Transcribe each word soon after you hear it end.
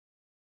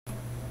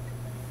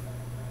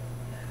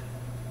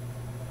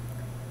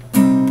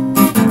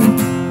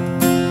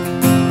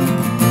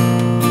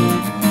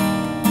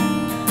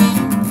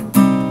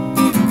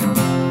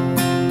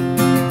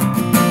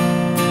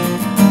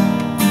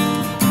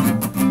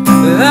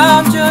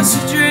I'm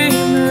just a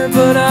dreamer,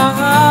 but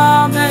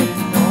I'll make it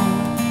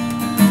known.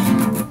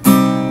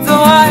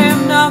 Though I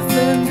have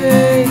nothing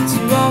big to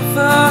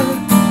offer,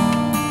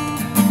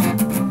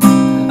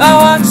 I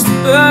watch the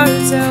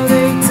birds, how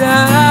they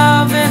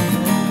dive and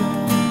let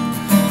go.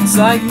 It's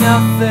like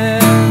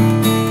nothing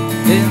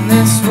in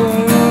this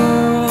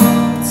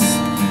world's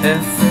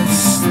ever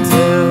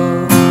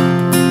still.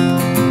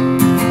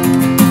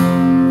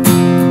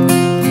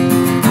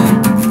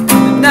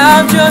 And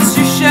I'm just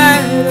your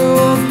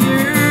shadow of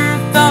your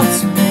thoughts.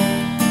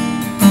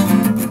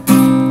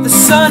 The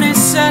sun is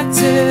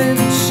setting,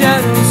 the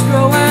shadows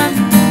growing.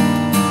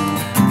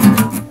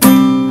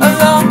 A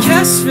long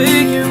cast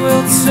figure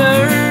will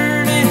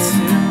turn into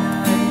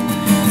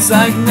night. It's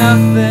like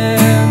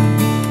nothing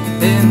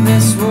in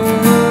this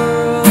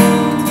world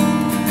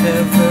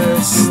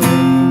ever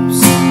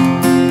sleeps.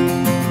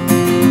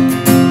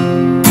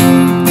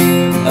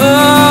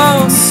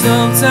 Oh,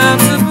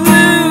 sometimes the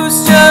blues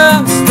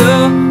just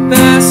a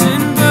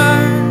passing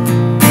bird,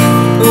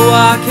 but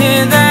why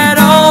can't that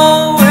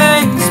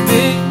always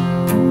be?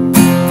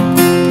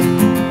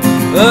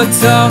 A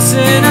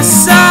tossing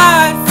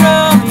aside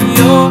from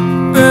your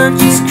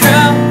birch's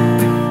crown,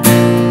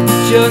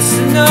 just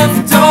enough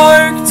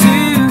dark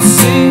to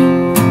see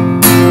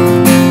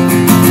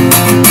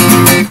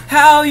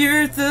how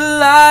you're the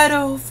light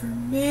over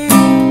me.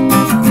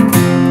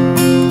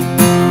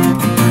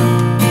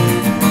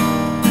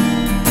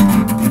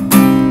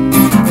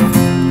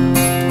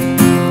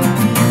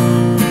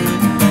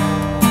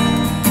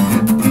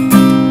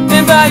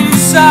 And by your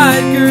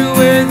side, girl,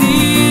 where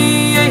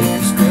the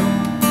acres grow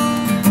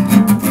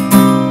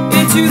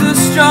into the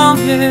strong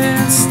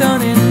and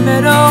stunning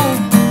meadow,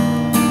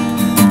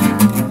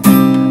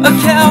 a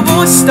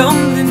cowboy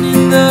stumbling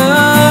in the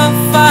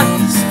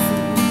finest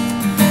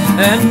field,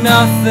 and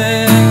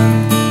nothing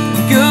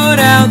good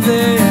out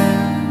there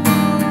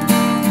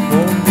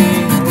won't be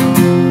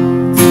held.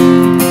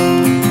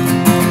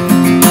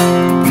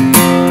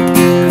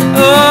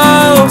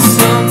 Oh,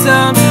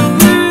 sometimes the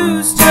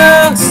blues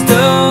just a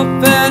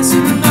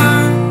passing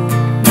bird.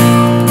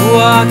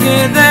 Why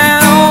can't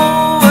that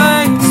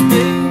always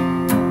be?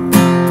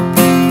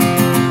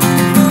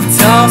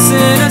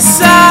 Tossing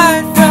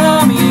aside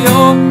from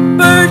your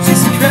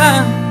birch's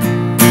crown,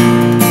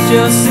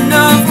 just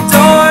enough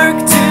dark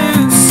to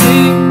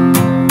see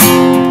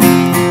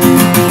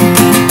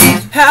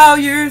how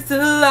you're the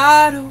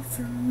light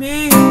over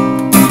me.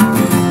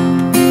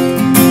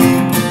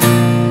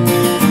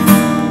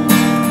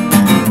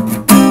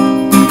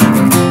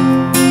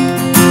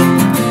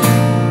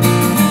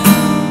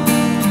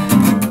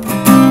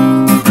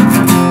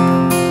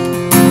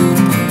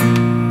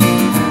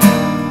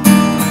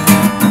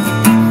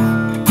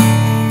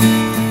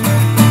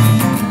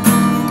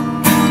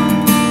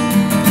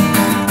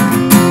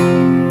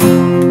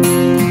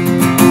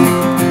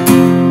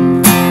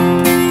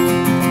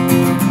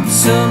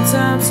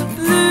 Sometimes the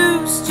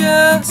blues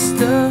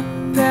just a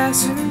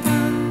passing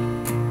bird.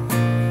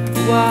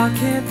 Why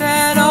can't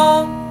that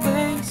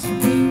always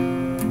be?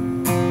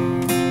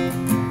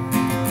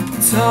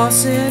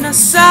 Tossing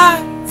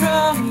aside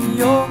from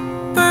your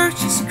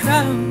birch's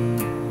crown,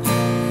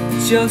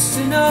 just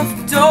enough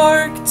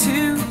dark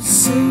to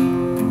see.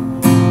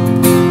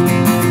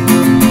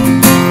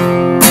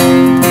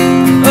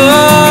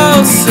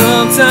 Oh,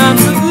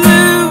 sometimes the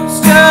blues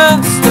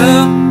just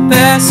a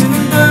passing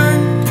bird.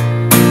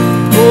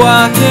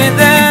 Why can't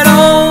that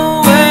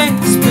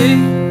always be?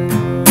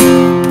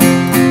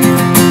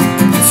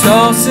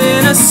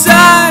 Tossing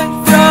aside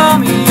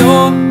from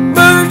your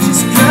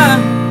birch's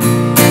crown,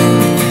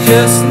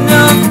 just